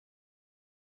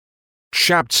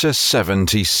Chapter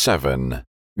 77.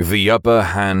 The Upper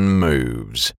Hand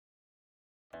Moves.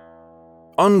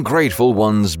 Ungrateful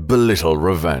ones belittle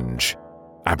revenge,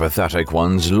 apathetic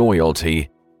ones loyalty,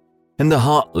 and the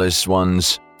heartless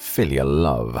ones filial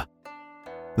love.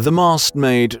 The masked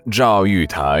maid Zhao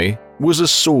Yutai was a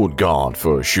swordguard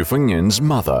for Xu Fengnian's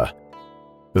mother.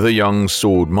 The young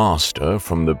sword master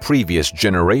from the previous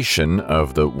generation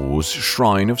of the Wu's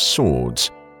Shrine of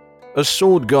Swords. A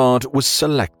swordguard was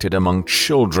selected among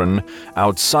children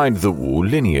outside the Wu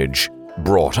lineage,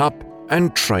 brought up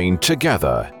and trained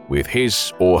together with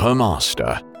his or her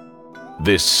master.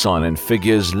 This silent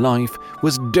figure's life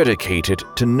was dedicated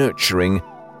to nurturing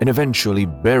and eventually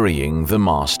burying the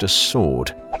master's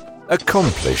sword.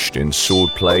 Accomplished in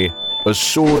swordplay, a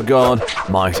swordguard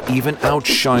might even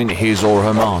outshine his or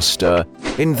her master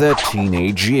in their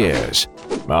teenage years.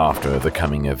 After the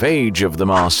coming of age of the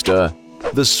master,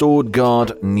 the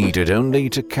swordguard needed only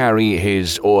to carry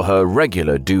his or her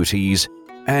regular duties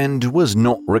and was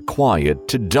not required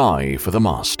to die for the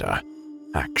master.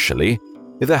 Actually,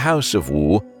 the House of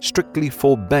Wu strictly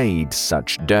forbade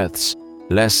such deaths,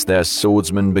 lest their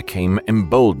swordsmen became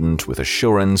emboldened with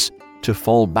assurance to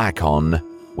fall back on,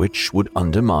 which would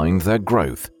undermine their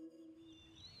growth.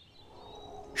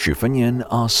 Xu Fengnian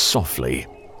asked softly,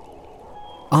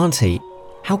 "Auntie,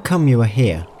 how come you are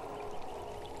here?"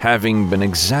 Having been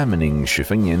examining Xu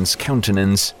Fengnian's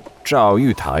countenance, Zhao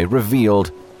Yutai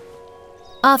revealed,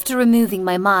 "After removing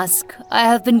my mask, I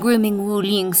have been grooming Wu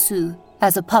Lingsu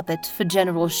as a puppet for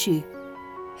General Xu.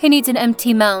 He needs an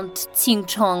empty mount,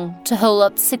 Qingchong, to hold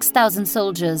up 6,000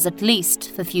 soldiers at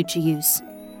least for future use."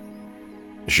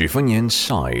 Xu Fengnian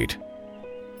sighed.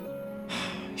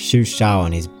 Xu Shao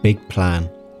and his big plan.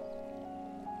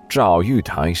 Zhao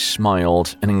Yutai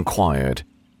smiled and inquired,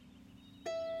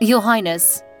 "Your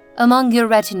Highness, among your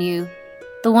retinue,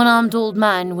 the one-armed old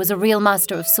man was a real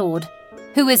master of sword.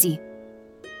 Who is he?"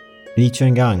 Li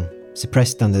Chuangang,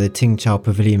 suppressed under the Tingchao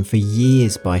Pavilion for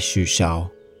years by Xu Shao.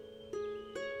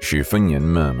 Xu Fengnian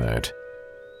murmured.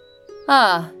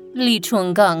 "Ah, Li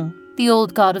Chuangang, the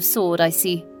old god of sword, I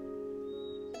see,"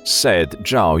 said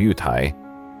Zhao Yutai.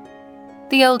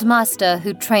 "The old master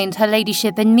who trained her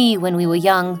ladyship and me when we were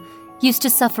young used to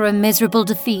suffer a miserable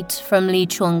defeat from Li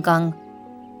Chuangang.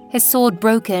 His sword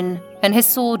broken and his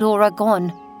sword aura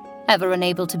gone, ever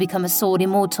unable to become a sword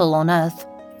immortal on earth.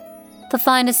 The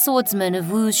finest swordsmen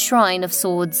of Wu's Shrine of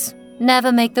Swords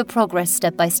never make the progress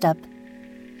step by step.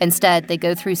 Instead, they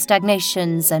go through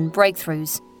stagnations and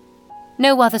breakthroughs.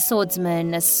 No other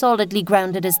swordsman as solidly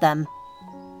grounded as them.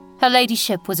 Her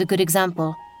ladyship was a good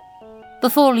example.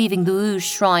 Before leaving the Wu's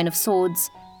Shrine of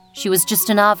Swords, she was just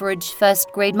an average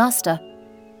first-grade master.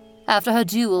 After her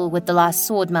duel with the last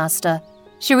sword master,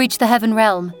 she reached the Heaven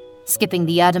Realm, skipping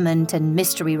the Adamant and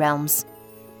Mystery Realms."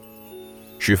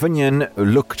 Xu Fengnian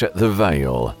looked at the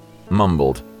veil,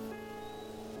 mumbled.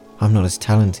 "I'm not as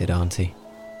talented, Auntie."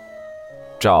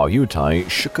 Zhao Yutai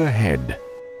shook her head.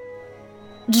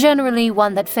 "Generally,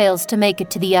 one that fails to make it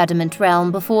to the Adamant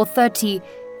Realm before 30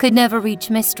 could never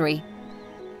reach Mystery.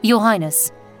 Your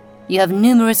Highness, you have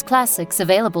numerous classics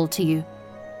available to you.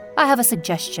 I have a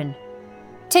suggestion.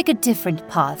 Take a different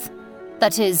path.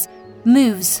 That is,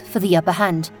 moves for the upper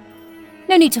hand.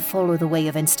 No need to follow the way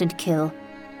of instant kill.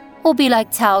 Or be like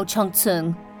Tao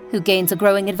Changcung, who gains a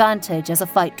growing advantage as a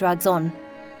fight drags on.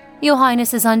 Your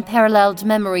Highness's unparalleled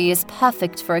memory is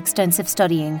perfect for extensive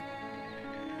studying.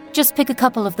 Just pick a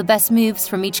couple of the best moves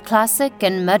from each classic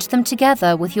and merge them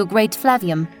together with your great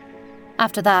Flavium.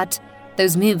 After that,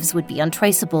 those moves would be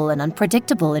untraceable and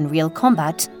unpredictable in real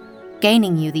combat,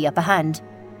 gaining you the upper hand."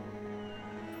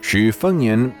 Xu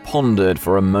Fengnian pondered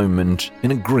for a moment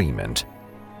in agreement.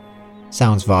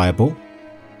 Sounds viable.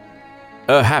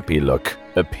 A happy look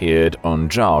appeared on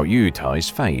Zhao Yutai's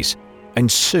face,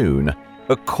 and soon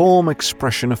a calm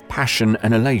expression of passion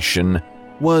and elation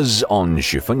was on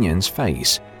Xu Fengnian's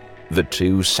face. The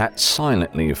two sat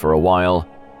silently for a while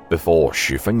before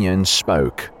Xu Fengnian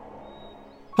spoke.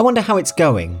 "I wonder how it's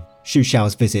going, Xu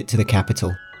Shao's visit to the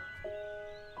capital."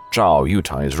 Zhao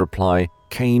Yutai's reply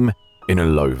came in a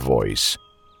low voice.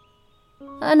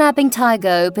 "A napping tiger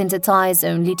opens its eyes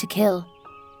only to kill.